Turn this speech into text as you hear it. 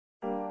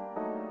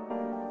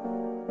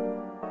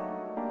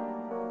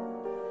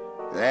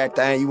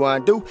Everything you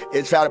wanna do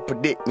is try to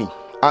predict me.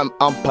 I'm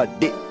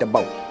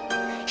unpredictable.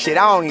 Shit,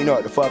 I don't even know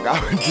what the fuck I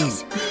would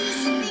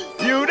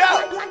do. You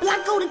know?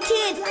 Black go to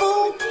kids,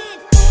 fool.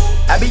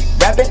 I be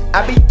rapping,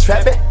 I be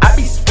trapping, I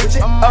be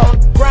switching up.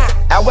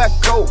 I wear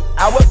gold,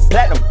 I wear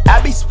platinum,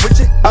 I be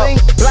switching up.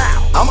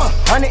 I'm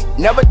 100,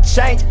 never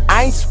change,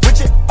 I ain't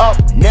switching up,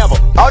 never.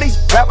 All these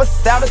rappers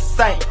sound the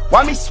same,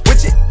 why me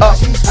switch it up?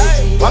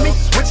 Why me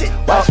switch it?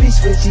 Watch me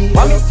switch it.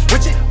 Why me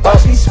switch it?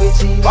 Watch me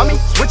switch it. Why me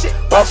switch it?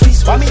 Watch me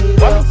switch it.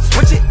 Why me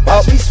switch it?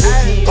 Watch me switch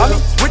it. Why me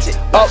switch it?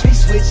 Watch me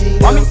switch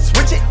it. Why me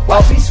switch it?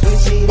 Watch me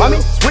switch it. Why me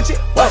switch it?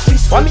 Watch me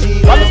switch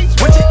it. Why me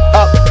switch it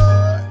up?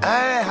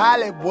 I ain't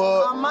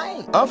Hollywood,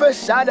 I'm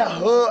fresh out the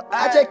hood.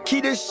 I just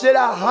keep this shit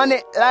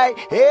 100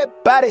 like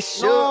everybody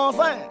should.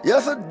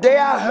 Yesterday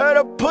I heard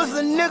a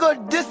pussy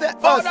nigga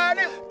dissing us.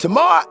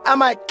 Tomorrow I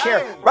might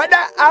care. Right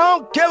now I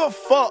don't give a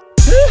fuck.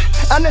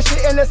 I'm the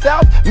shit in the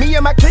south. Me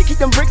and my clique keep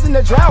them bricks in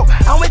the drought.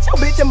 I'm with your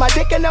bitch and my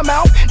dick in the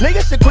mouth.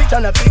 Niggas should quit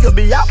trying to figure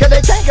me out. Cause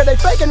they can't, cause they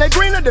faking, they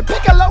green or the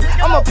piccolo.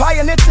 I'm a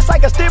pioneer just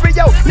like a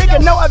stereo. Nigga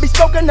know I be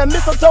smoking the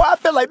mistletoe. I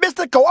feel like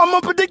mystical, I'm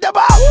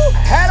unpredictable.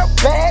 Had a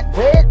bad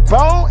red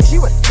bone, she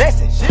was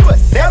sexy.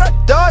 Got a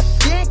dark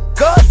skin,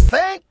 girl,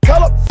 same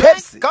color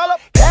Pepsi.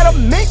 Had a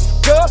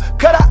mixed girl,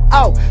 cut her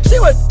out. She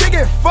was thick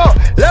as fuck,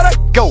 let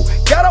her go.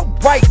 Got a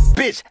white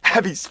bitch, I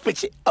be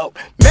switching up.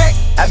 Mac,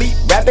 I be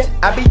rapping,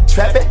 I be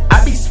trapping,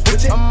 I be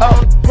switching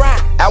up.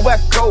 I wear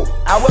gold,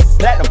 I wear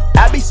platinum,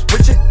 I be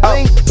switching up.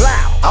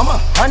 I'm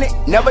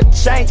 100, never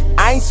change,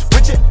 I ain't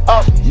switching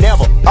up,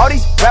 never. All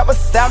these rappers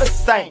sound the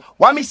same,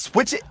 why me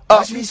switch it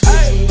up? Watch me switch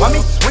it. Why me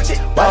switch it?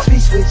 Watch me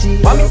switch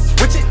it. Why me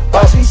switch it?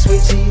 Watch me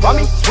switch it. Why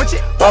me switch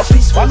it? Watch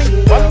me switch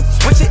it. Why me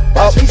switch it?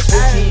 Watch me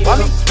switch it. Why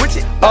me switch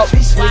it? Watch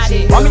me switch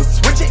it. Why me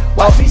switch it?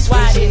 Watch me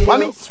switch it. Why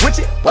me switch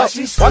it? Watch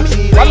me switch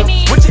it. Why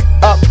me switch it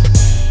up?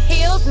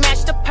 Heels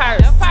match the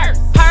purse,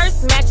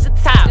 purse match the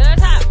top.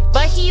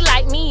 But he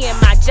like me in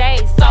my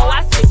J's, so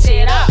I switch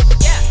it up.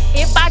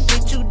 If I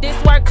get you this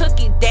work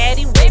cookie,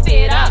 daddy, whip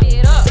it up.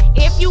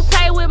 If you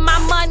play with my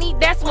money,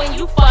 that's when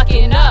you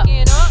fucking up.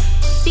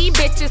 These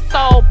bitches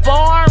so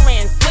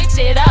boring, switch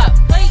it up.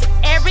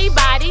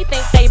 Everybody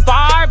think they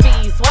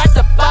Barbies, what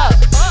the fuck?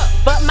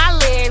 But my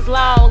legs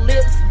long,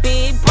 lips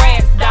big,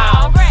 breasts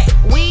dog.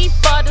 We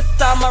for the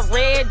summer,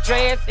 red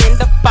dress in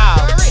the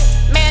fall.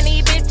 Man,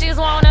 these bitches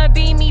wanna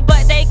be me,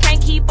 but they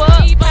can't keep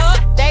up.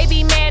 They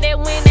be mad at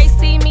when they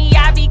see me,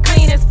 I be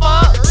clean as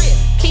fuck.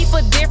 Keep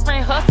a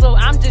different hustle,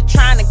 I'm just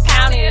trying to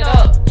count it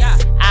up.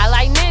 I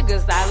like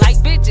niggas, I like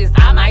bitches,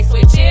 I might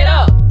switch it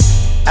up.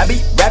 I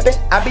be rapping,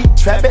 I be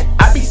trapping,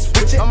 I be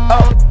switching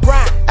up.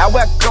 I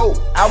wear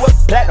gold, I wear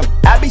platinum,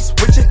 I be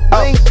switching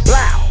up.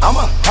 I'm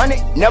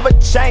 100, never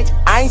change,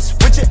 I ain't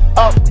switching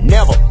up,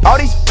 never. All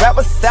these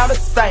rappers sound the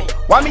same,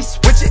 why me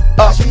switch it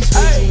up? Watch me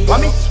switch it.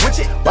 Why me switch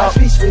it? Watch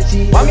me switch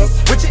it. Why me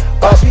switch it?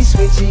 Watch me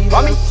switch it.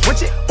 Why me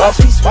switch it? Watch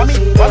me switch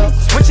it. Why me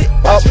switch it?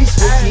 Watch me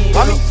switch it.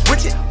 Why me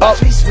switch it?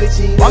 Watch me switch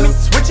it. Why me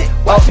switch it?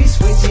 Watch me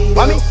switch it.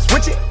 Why me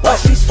switch it?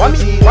 Watch me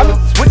switch it. Why me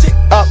switch it?